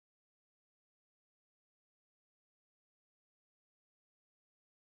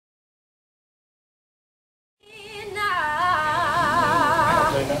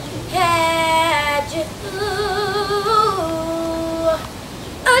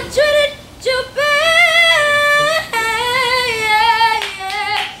treated you bad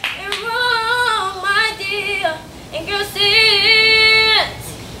and wrong, my dear. And girl, since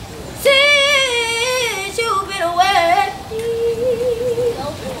you've been away,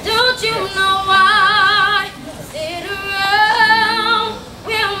 don't you know why I sit around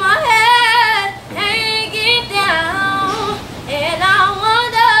with my head hanging down, and I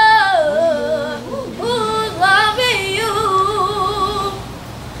wonder who's loving you.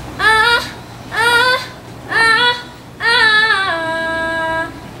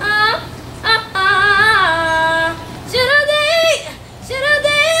 Should I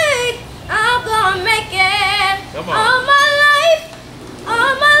think I'm gonna make it all my life,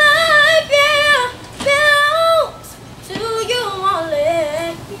 yeah, belongs to you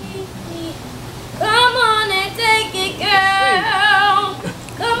only. Come on and take it, girl.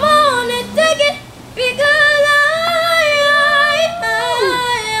 Come on and take it, because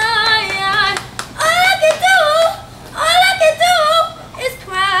all I can do is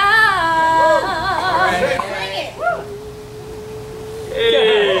cry.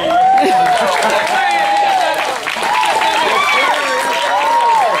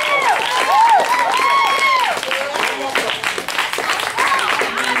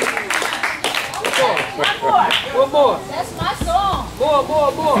 One more. That's my song. More.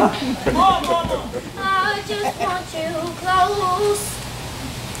 I just want you close,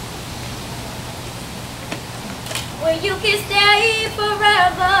 where you can stay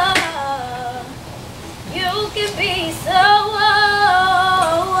forever. You can be so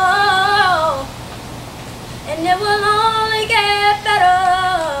old, and it will only get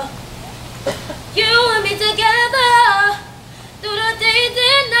better. You and me together through the days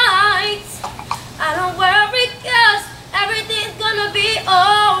and nights. I don't worry, 'cause everything's gonna be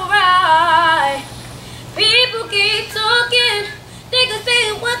alright. People keep talking, they can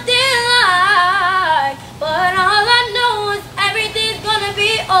say what they like, but all I know is everything's gonna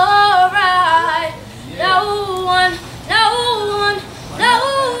be alright. No one, no one, no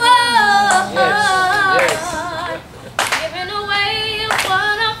one. Giving away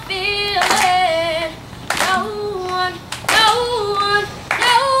what I'm feeling. No one, no one,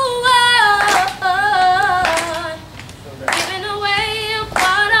 no one. Giving away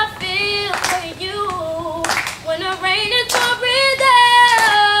what I feel for you. When the rain is pouring down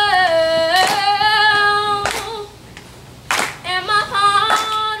and my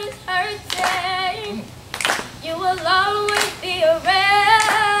heart is hurting, you will always be around.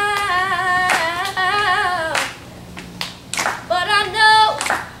 But I know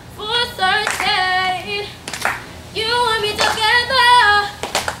for certain, you and me together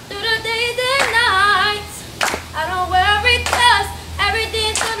through the days and nights. I don't worry, 'cause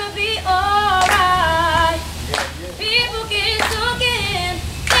everything's gonna be alright. People keep talking,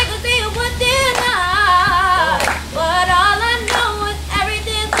 they can say what they like, but all I know is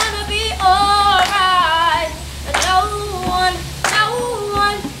everything's gonna be alright. And no one, no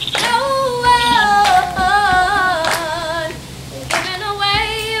one, no one is giving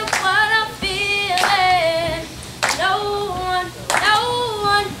away what I'm feeling. No one, no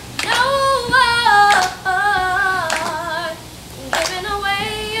one, no one giving away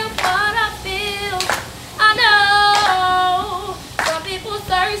what I feel. I know some people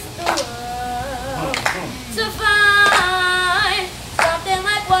search the world to find